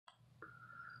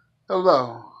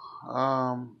Hello.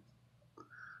 Um,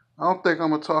 I don't think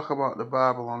I'm gonna talk about the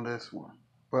Bible on this one,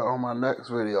 but on my next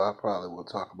video, I probably will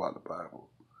talk about the Bible.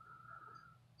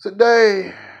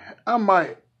 Today, I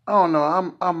might, I don't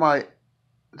know, I might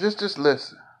just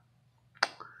listen.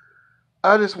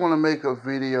 I just want to make a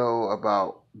video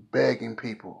about begging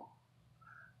people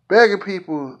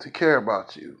to care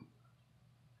about you.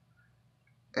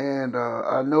 And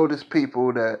I notice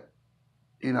people that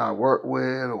I work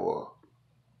with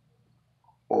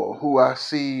or who I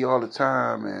see all the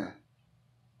time and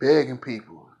begging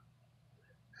people.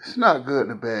 It's not good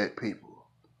to beg people.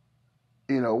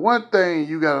 One thing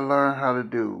you got to learn how to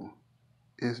do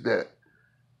is that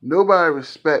nobody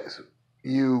respects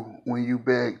you when you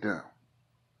beg them.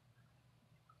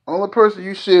 Only person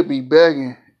you should be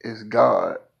begging is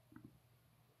God.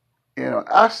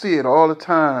 I see it all the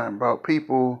time about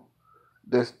people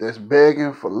that's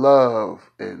begging for love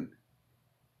and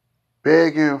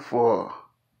begging for,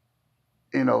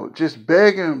 just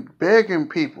begging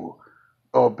people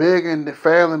or begging the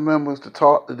family members to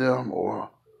talk to them or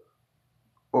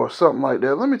something like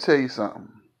that. Let me tell you something.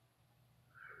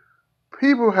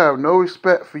 People have no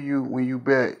respect for you when you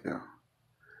beg them.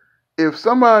 If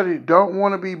somebody don't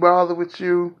want to be bothered with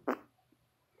you,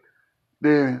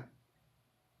 then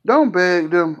don't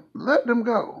beg them. Let them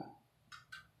go.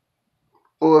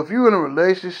 Or if you're in a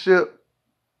relationship,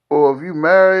 or if you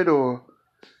married,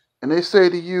 and they say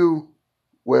to you,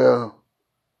 "Well,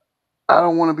 I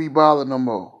don't want to be bothered no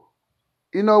more."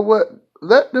 You know what?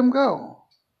 Let them go.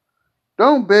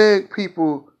 Don't beg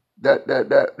people that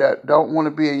don't want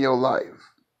to be in your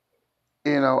life.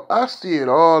 I see it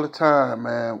all the time,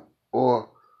 man. Or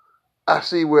I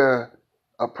see where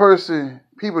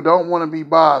people don't want to be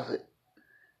bothered,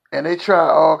 and they try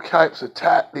all types of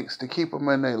tactics to keep them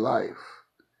in their life.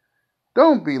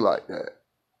 Don't be like that.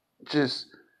 Just,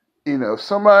 if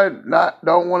somebody not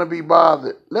don't want to be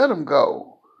bothered, let them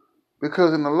go.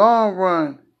 Because in the long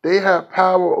run, they have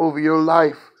power over your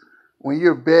life when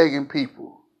you're begging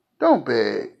people. Don't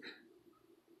beg.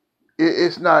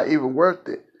 It's not even worth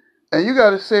it. And you got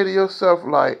to say to yourself,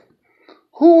 like,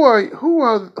 who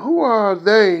are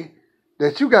they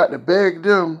that you got to beg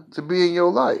them to be in your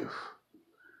life?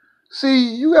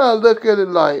 See, you got to look at it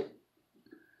like,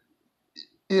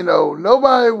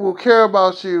 nobody will care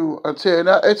about you until,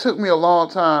 now, it took me a long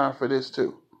time for this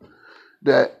too,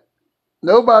 that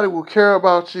nobody will care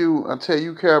about you until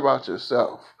you care about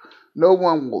yourself. No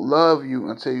one will love you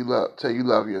until you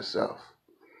love yourself.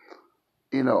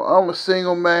 I'm a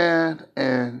single man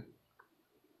and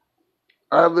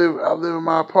I live in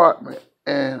my apartment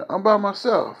and I'm by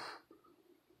myself.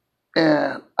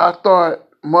 And I thought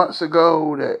months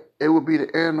ago that it would be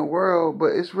the end of the world,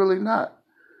 but it's really not.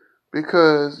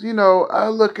 Because, I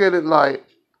look at it like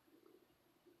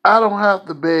I don't have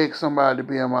to beg somebody to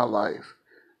be in my life.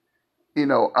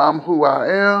 I'm who I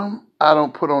am. I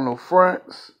don't put on no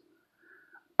fronts.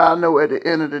 I know at the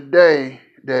end of the day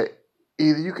that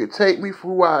either you can take me for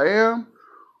who I am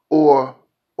or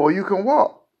you can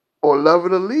walk or love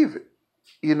it or leave it.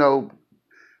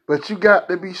 But you got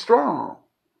to be strong.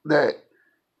 That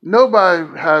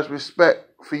nobody has respect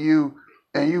for you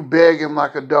and you begging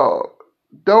like a dog.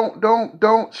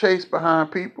 Don't chase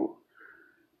behind people.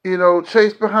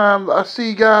 Chase behind. I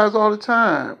see guys all the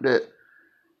time that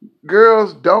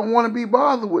girls don't want to be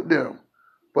bothered with them,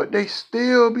 but they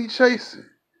still be chasing.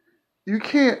 You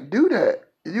can't do that.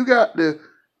 You got to,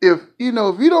 if you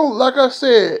don't, like I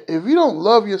said, if you don't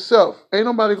love yourself, ain't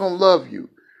nobody gonna love you.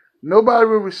 Nobody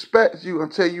will respect you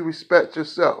until you respect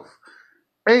yourself.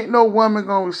 Ain't no woman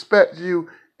gonna respect you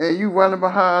and you running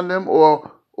behind them,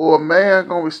 or a man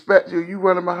gonna respect you, you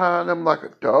running behind them like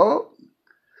a dog.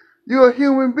 You're a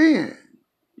human being.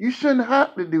 You shouldn't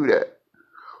have to do that.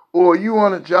 Or you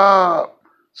on a job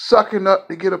sucking up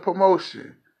to get a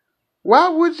promotion. Why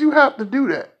would you have to do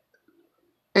that?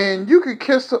 And you can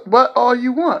kiss the butt all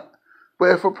you want. But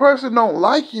if a person don't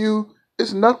like you,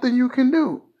 it's nothing you can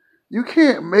do. You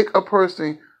can't make a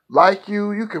person like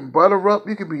you. You can butter up.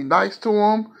 You can be nice to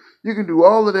them. You can do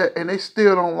all of that and they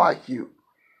still don't like you.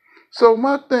 So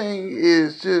my thing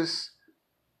is just,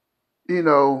 I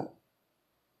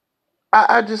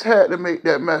just had to make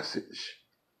that message.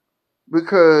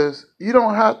 Because you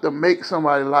don't have to make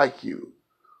somebody like you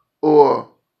or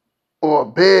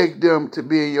beg them to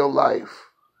be in your life.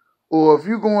 Or if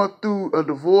you're going through a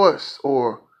divorce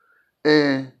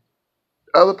and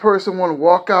other person want to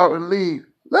walk out and leave,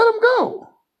 let them go.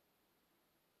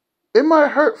 It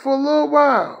might hurt for a little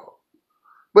while.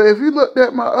 But if you looked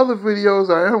at my other videos,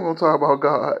 I am going to talk about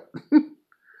God.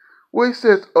 Where he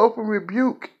says open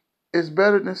rebuke is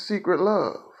better than secret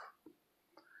love.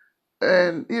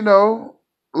 And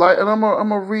like, and I'm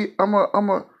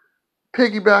a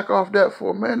piggyback off that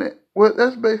for a minute. What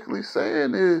that's basically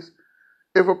saying is,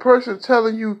 if a person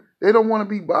telling you they don't want to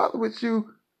be bothered with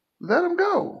you, let them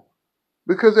go.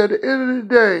 Because at the end of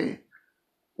the day,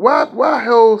 why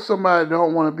hold somebody that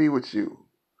don't want to be with you?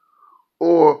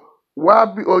 Or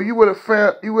or you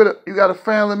got a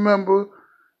family member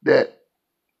that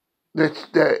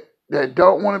that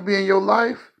don't want to be in your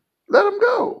life, let them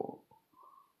go.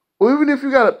 Or even if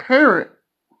you got a parent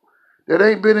that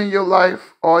ain't been in your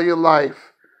life all your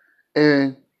life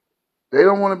and they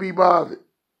don't want to be bothered.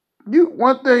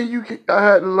 One thing I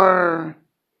had to learn,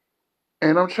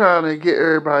 and I'm trying to get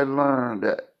everybody to learn,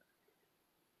 that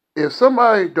if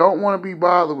somebody don't want to be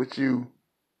bothered with you,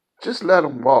 just let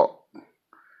them walk.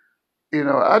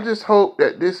 I just hope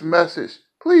that this message,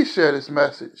 please share this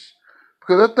message,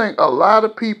 because I think a lot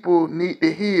of people need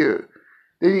to hear.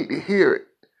 They need to hear it,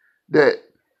 that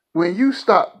when you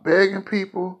stop begging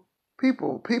people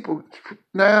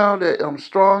now that I'm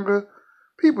stronger,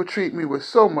 people treat me with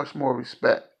so much more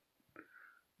respect.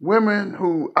 Women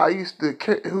who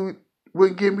who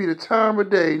wouldn't give me the time of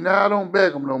day, now I don't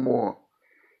beg them no more.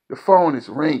 The phone is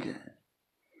ringing.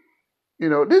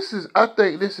 I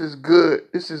think this is good.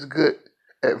 This is good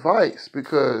advice,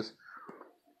 because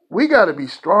we got to be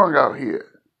strong out here.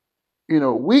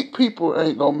 Weak people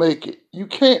ain't gonna make it. You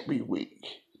can't be weak.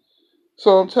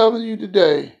 So I'm telling you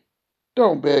today,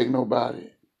 don't beg nobody,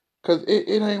 cause it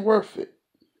ain't worth it.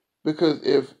 Because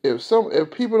if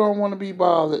people don't want to be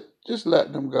bothered, just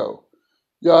let them go.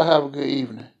 Y'all have a good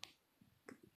evening.